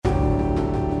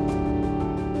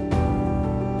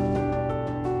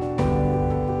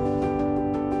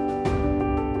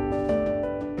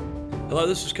Hello,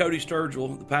 this is Cody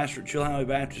Sturgill, the pastor at Chilhowee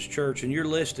Baptist Church, and you're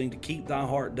listening to Keep Thy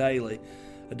Heart Daily,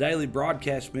 a daily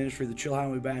broadcast ministry of the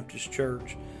Chilhowee Baptist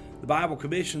Church. The Bible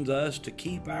commissions us to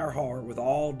keep our heart with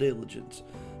all diligence,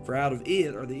 for out of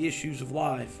it are the issues of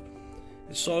life.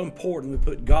 It's so important we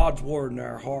put God's Word into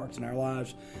our hearts and our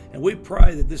lives, and we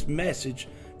pray that this message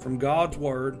from God's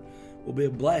Word will be a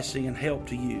blessing and help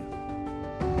to you.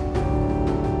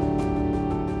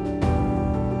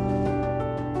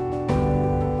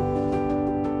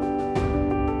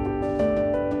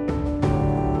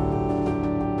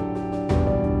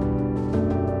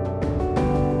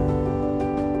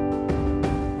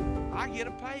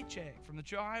 From the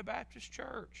Chilhowee Baptist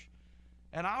Church,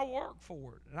 and I work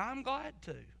for it, and I'm glad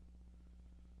to.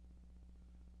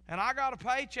 And I got a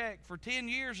paycheck for 10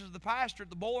 years as the pastor at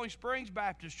the Boiling Springs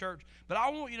Baptist Church, but I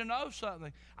want you to know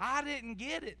something. I didn't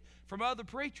get it from other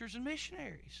preachers and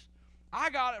missionaries. I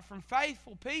got it from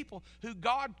faithful people who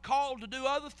God called to do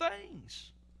other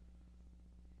things.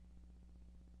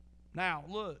 Now,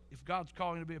 look, if God's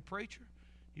calling you to be a preacher,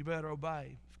 you better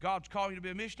obey. If God's calling you to be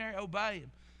a missionary, obey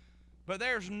Him. But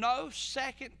there's no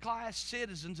second-class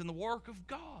citizens in the work of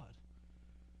God.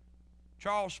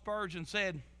 Charles Spurgeon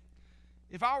said,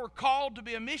 "If I were called to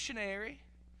be a missionary,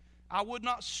 I would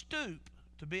not stoop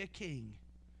to be a king."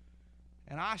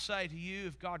 And I say to you,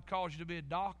 if God calls you to be a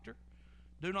doctor,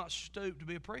 do not stoop to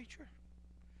be a preacher.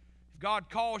 If God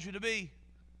calls you to be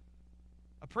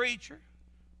a preacher,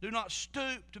 do not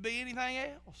stoop to be anything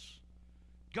else.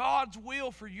 God's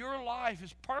will for your life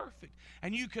is perfect.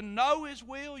 And you can know His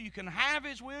will, you can have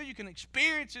His will, you can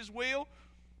experience His will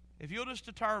if you'll just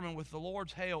determine with the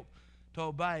Lord's help to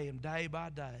obey Him day by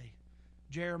day.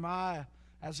 Jeremiah,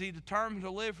 as he determined to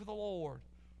live for the Lord,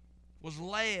 was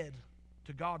led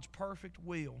to God's perfect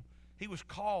will. He was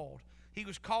called. He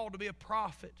was called to be a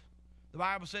prophet. The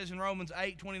Bible says in Romans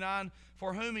 8:29,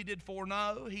 "For whom He did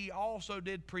foreknow, He also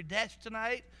did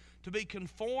predestinate to be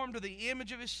conformed to the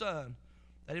image of His Son,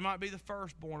 that He might be the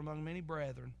firstborn among many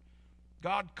brethren."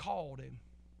 God called him.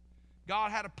 God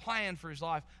had a plan for his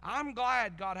life. I'm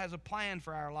glad God has a plan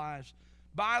for our lives.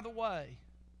 By the way,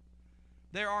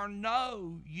 there are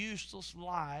no useless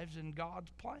lives in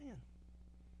God's plan.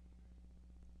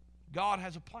 God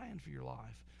has a plan for your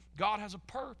life. God has a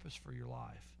purpose for your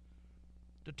life.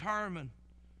 Determine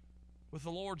with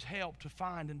the Lord's help to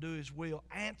find and do His will.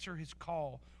 Answer His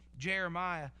call.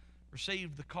 Jeremiah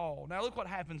received the call. Now look what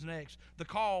happens next. The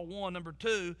call, one. Number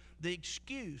two, the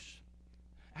excuse.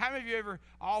 How many of you ever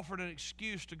offered an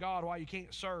excuse to God why you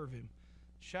can't serve Him?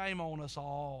 Shame on us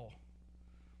all.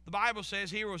 The Bible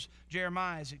says, here was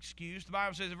Jeremiah's excuse. The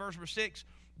Bible says in verse number 6,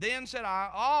 "Then said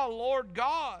I, O Lord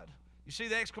God." You see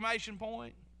the exclamation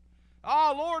point?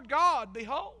 "O Lord God,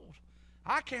 behold,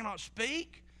 I cannot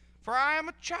speak, for I am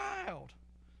a child."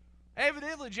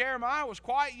 Evidently, Jeremiah was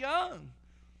quite young.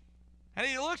 And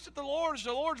he looks at the Lord as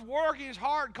the Lord's working his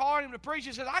heart, calling him to preach.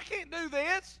 He says, "I can't do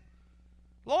this.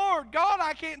 Lord God,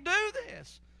 I can't do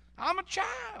this. I'm a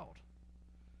child."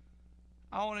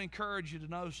 I want to encourage you to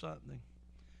know something.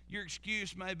 Your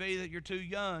excuse may be that you're too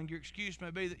young. Your excuse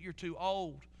may be that you're too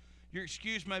old. Your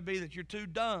excuse may be that you're too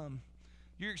dumb.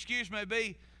 Your excuse may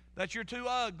be that you're too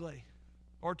ugly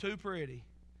or too pretty,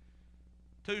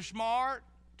 too smart,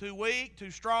 too weak, too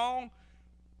strong.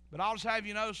 But I'll just have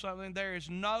you know something. There is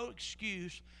no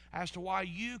excuse as to why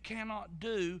you cannot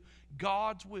do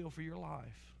God's will for your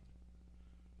life.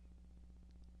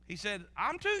 He said,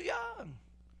 "I'm too young."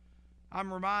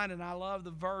 I'm reminded, I love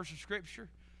the verse of Scripture.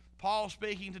 Paul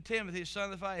speaking to Timothy, his son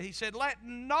of the faith. He said, "Let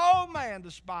no man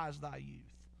despise thy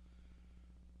youth."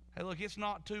 Hey, look, it's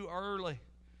not too early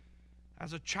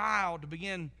as a child to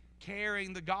begin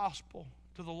carrying the gospel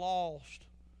to the lost.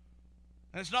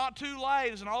 And it's not too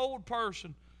late as an old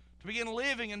person to begin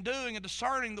living and doing and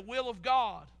discerning the will of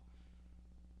God.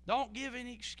 Don't give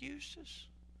any excuses.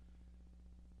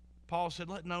 Paul said,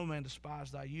 "Let no man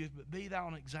despise thy youth, but be thou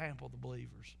an example of the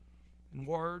believers in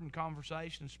word and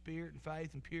conversation and spirit and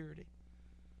faith and purity."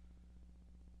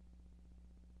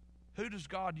 Who does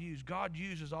God use? God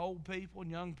uses old people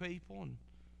and young people and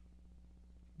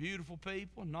beautiful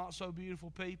people and not so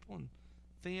beautiful people and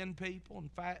thin people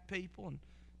and fat people. And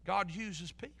God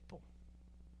uses people.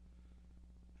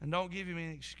 And don't give Him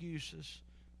any excuses.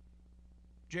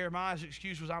 Jeremiah's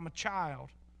excuse was, "I'm a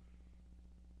child."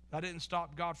 That didn't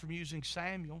stop God from using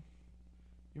Samuel.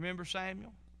 You remember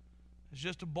Samuel? He was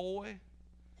just a boy.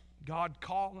 God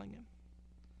calling him.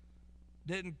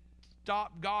 Didn't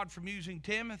stop God from using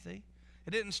Timothy.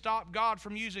 It didn't stop God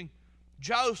from using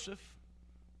Joseph,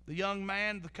 the young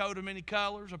man, the coat of many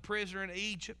colors, a prisoner in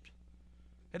Egypt.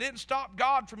 It didn't stop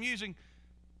God from using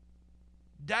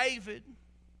David,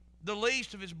 the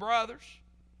least of his brothers,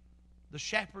 the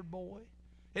shepherd boy.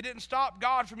 It didn't stop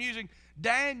God from using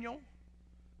Daniel,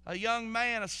 a young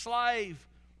man, a slave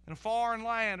in a foreign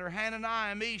land, or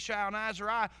Hananiah, Mishael, and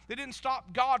Azariah. It didn't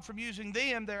stop God from using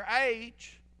them, their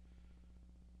age.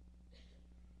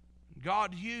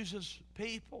 God uses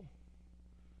people.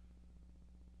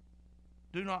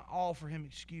 Do not offer him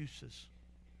excuses.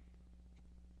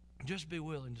 Just be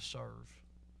willing to serve.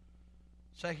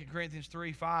 2 Corinthians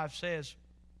 3:5 says,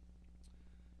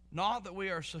 not that we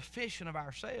are sufficient of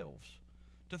ourselves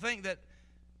to think that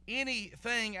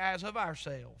anything as of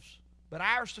ourselves, but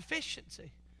our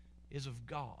sufficiency is of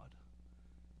God.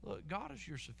 Look, God is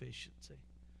your sufficiency.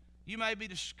 You may be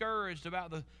discouraged about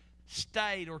the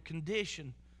state or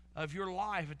condition of your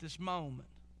life at this moment.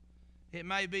 It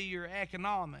may be your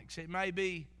economics. It may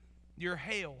be your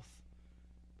health.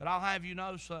 But I'll have you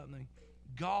know something.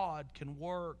 God can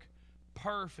work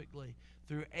perfectly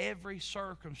through every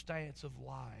circumstance of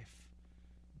life.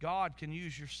 God can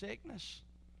use your sickness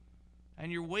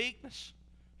and your weakness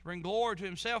to bring glory to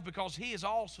himself because he is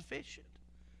all sufficient.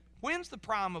 When's the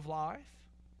prime of life?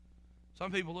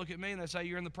 Some people look at me and they say,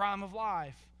 you're in the prime of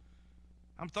life.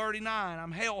 I'm 39.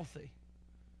 I'm healthy.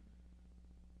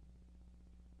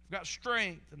 I've got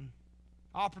strength and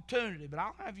opportunity. But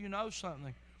I'll have you know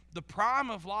something. The prime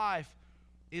of life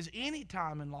is any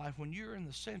time in life when you're in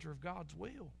the center of God's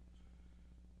will.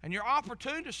 And your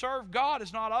opportunity to serve God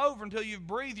is not over until you've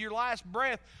breathed your last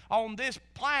breath on this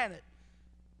planet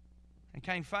and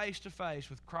came face to face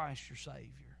with Christ your Savior.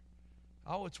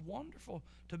 Oh, it's wonderful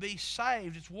to be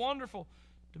saved. It's wonderful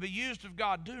to be used of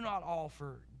God. Do not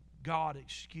offer God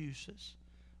excuses.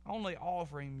 Only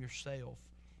offer him yourself.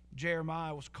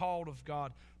 Jeremiah was called of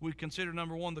God. We consider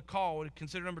number one, the call. We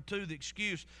consider number two, the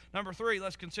excuse. Number three,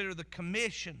 let's consider the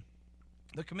commission.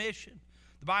 The commission.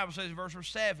 The Bible says in verse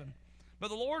 7, but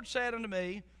the Lord said unto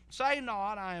me, say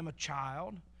not, I am a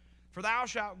child, for thou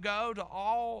shalt go to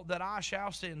all that I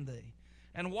shall send thee,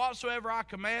 and whatsoever I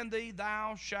command thee,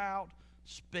 thou shalt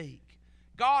speak.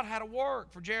 God had a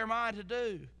work for Jeremiah to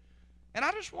do. And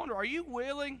I just wonder, are you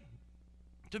willing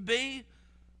to be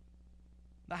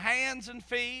the hands and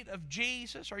feet of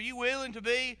Jesus? Are you willing to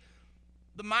be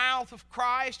the mouth of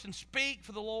Christ and speak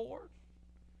for the Lord?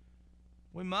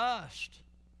 We must.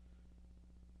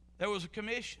 There was a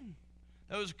commission.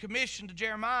 There was a commission to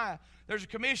Jeremiah. There's a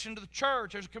commission to the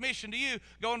church. There's a commission to you.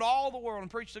 Go into all the world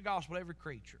and preach the gospel to every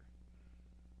creature.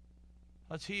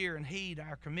 Let's hear and heed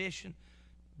our commission.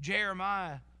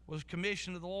 Jeremiah was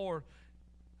commissioned to the Lord.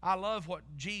 I love what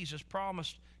Jesus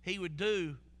promised he would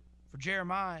do for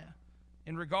Jeremiah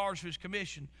in regards to his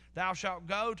commission. Thou shalt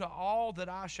go to all that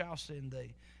I shall send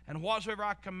thee, and whatsoever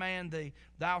I command thee,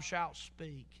 thou shalt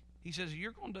speak. He says,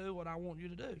 you're going to do what I want you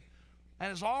to do.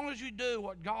 And as long as you do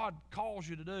what God calls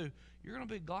you to do, you're going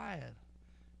to be glad.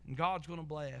 And God's going to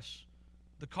bless.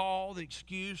 The call, the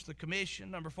excuse, the commission.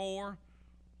 Number 4,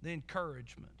 the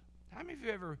encouragement. How many of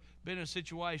you ever been in a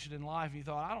situation in life and you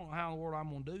thought, I don't know how in the world I'm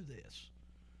going to do this?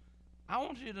 I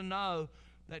want you to know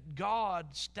that God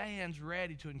stands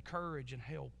ready to encourage and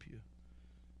help you.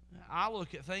 I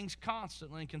look at things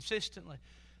constantly and consistently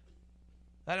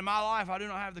that in my life I do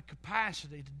not have the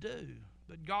capacity to do,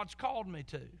 but God's called me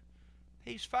to.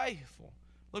 He's faithful.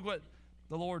 Look what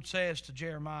the Lord says to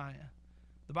Jeremiah.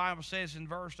 The Bible says in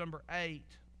verse number 8,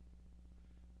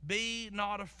 be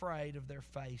not afraid of their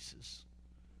faces,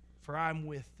 for I'm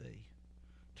with thee,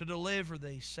 to deliver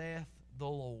thee, saith the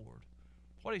Lord.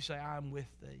 What do you say? I'm with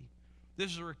thee.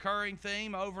 This is a recurring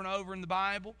theme over and over in the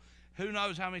Bible. Who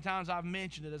knows how many times I've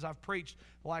mentioned it as I've preached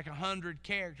like 100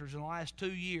 characters in the last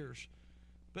 2 years.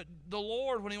 But the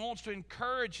Lord, when he wants to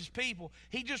encourage his people,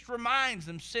 he just reminds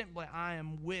them simply, I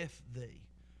am with thee.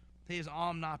 He is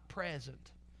omnipresent.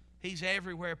 He's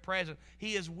everywhere present.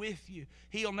 He is with you.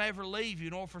 He'll never leave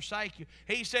you nor forsake you.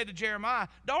 He said to Jeremiah,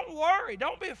 don't worry,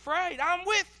 don't be afraid, I'm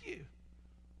with you.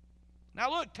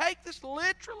 Now look, take this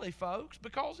literally, folks,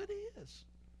 because it is.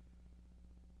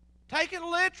 Take it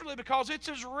literally because it's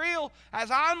as real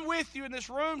as I'm with you in this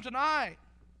room tonight.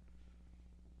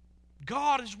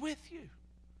 God is with you.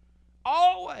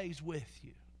 Always with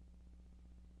you.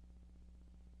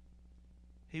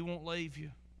 He won't leave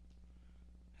you.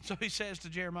 So he says to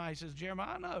Jeremiah, he says,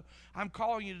 Jeremiah, I know I'm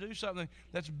calling you to do something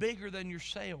that's bigger than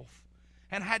yourself.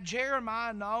 And had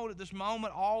Jeremiah known at this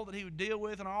moment all that he would deal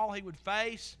with and all he would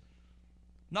face,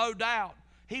 no doubt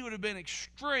he would have been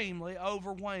extremely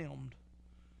overwhelmed.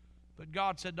 But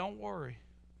God said, don't worry.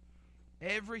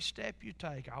 Every step you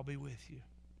take, I'll be with you.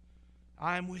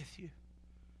 I am with you.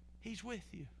 He's with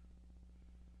you.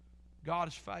 God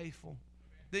is faithful.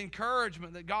 The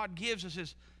encouragement that God gives us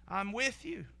is, I'm with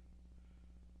you.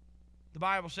 The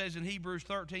Bible says in Hebrews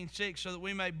 13:6, so that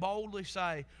we may boldly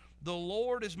say, the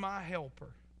Lord is my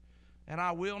helper, and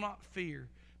I will not fear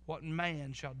what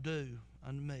man shall do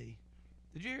unto me.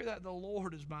 Did you hear that? The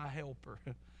Lord is my helper.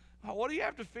 What do you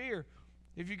have to fear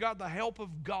if you got the help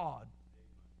of God?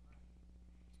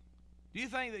 Do you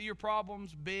think that your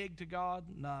problem's big to God?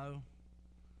 No.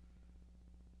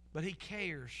 But He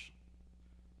cares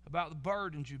about the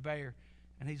burdens you bear,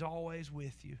 and He's always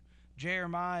with you.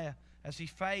 Jeremiah, as he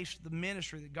faced the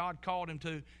ministry that God called him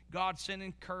to, God sent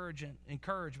encouragement.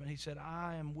 He said,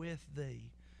 I am with thee.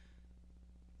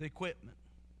 The equipment.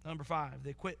 Number 5, the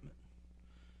equipment.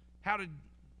 How did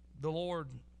the Lord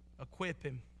equip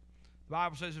him? The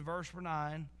Bible says in verse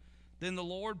 9, then the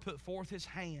Lord put forth His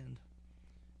hand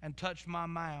and touched my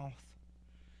mouth.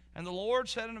 And the Lord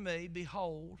said unto me,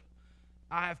 behold,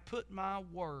 I have put my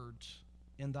words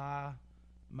in thy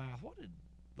mouth. What did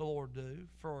the Lord do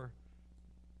for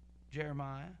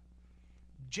Jeremiah?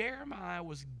 Jeremiah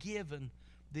was given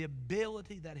the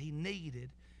ability that he needed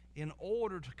in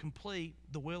order to complete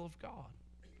the will of God.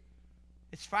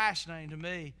 It's fascinating to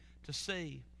me to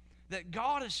see that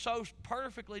God has so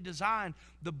perfectly designed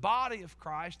the body of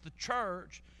Christ, the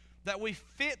church, that we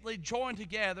fitly join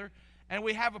together and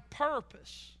we have a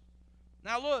purpose.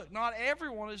 Now look, not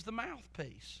everyone is the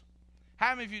mouthpiece.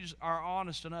 How many of you are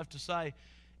honest enough to say,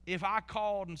 if I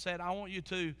called and said, I want you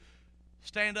to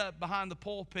stand up behind the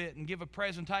pulpit and give a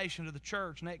presentation to the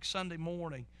church next Sunday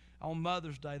morning on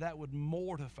Mother's Day, that would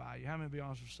mortify you? How many of you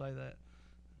honest would say that?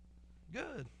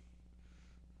 Good.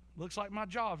 Looks like my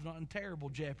job's not in terrible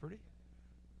jeopardy.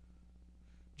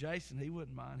 Jason, he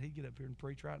wouldn't mind. He'd get up here and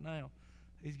preach right now.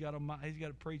 He's got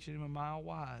to preach him a mile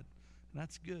wide, and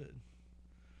that's good.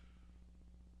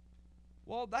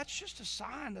 Well, that's just a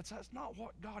sign that's not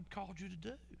what God called you to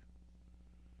do.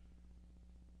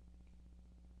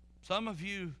 Some of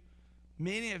you,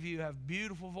 many of you have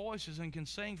beautiful voices and can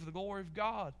sing for the glory of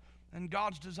God, and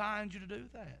God's designed you to do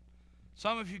that.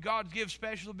 Some of you, God gives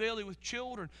special ability with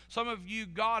children. Some of you,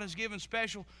 God has given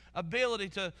special ability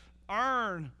to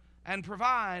earn and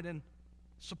provide and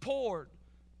support.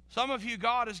 Some of you,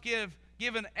 God has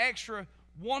given extra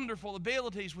wonderful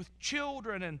abilities with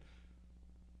children and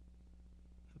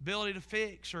ability to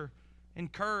fix or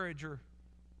encourage or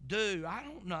do. I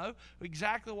don't know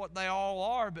exactly what they all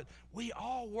are, but we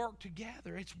all work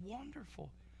together. It's wonderful.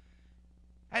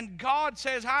 And God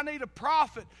says, I need a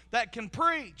prophet that can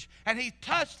preach. And He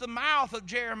touched the mouth of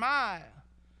Jeremiah.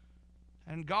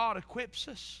 And God equips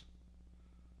us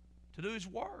to do His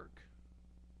work.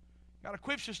 God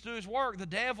equips us to do His work. The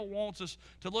devil wants us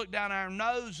to look down our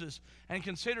noses and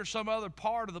consider some other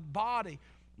part of the body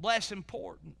less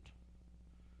important.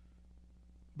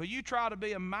 But you try to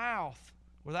be a mouth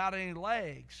without any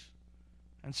legs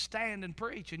and stand and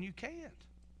preach, and you can't.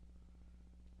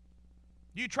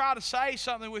 You try to say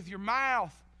something with your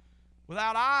mouth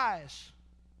without eyes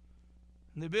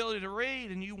and the ability to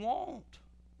read, and you won't.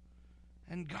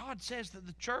 And God says that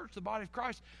the church, the body of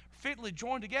Christ, are fitly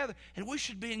joined together, and we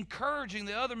should be encouraging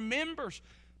the other members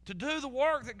to do the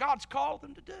work that God's called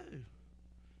them to do.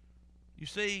 You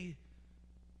see,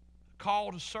 a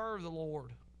call to serve the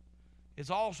Lord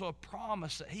is also a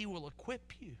promise that He will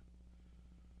equip you.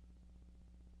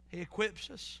 He equips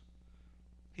us.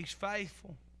 He's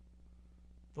faithful.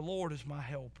 The Lord is my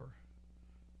helper.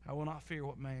 I will not fear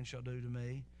what man shall do to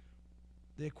me.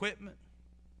 The equipment.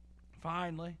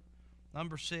 Finally,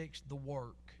 number 6, the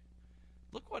work.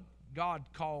 Look what God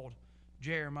called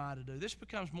Jeremiah to do. This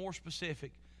becomes more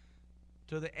specific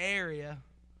to the area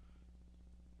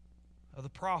of the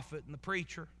prophet and the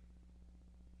preacher.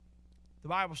 The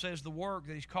Bible says the work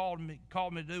that He's called me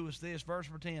to do is this, verse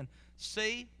 10.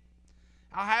 See,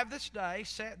 I have this day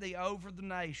set thee over the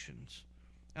nations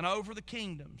and over the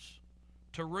kingdoms,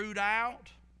 to root out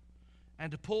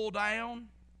and to pull down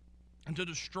and to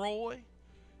destroy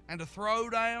and to throw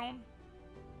down,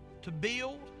 to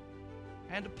build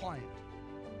and to plant.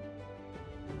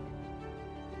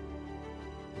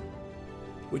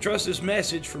 We trust this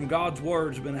message from God's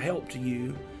Word has been a help to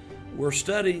you. We're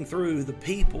studying through the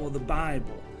people of the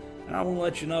Bible. And I want to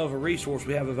let you know of a resource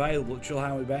we have available at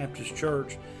Chilhowee Baptist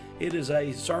Church. It is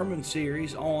a sermon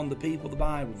series on the people of the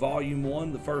Bible. Volume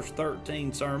 1, the first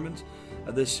 13 sermons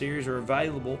of this series are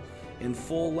available in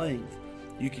full length.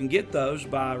 You can get those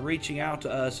by reaching out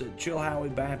to us at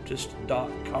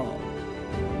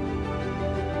chilhoweebaptist.com.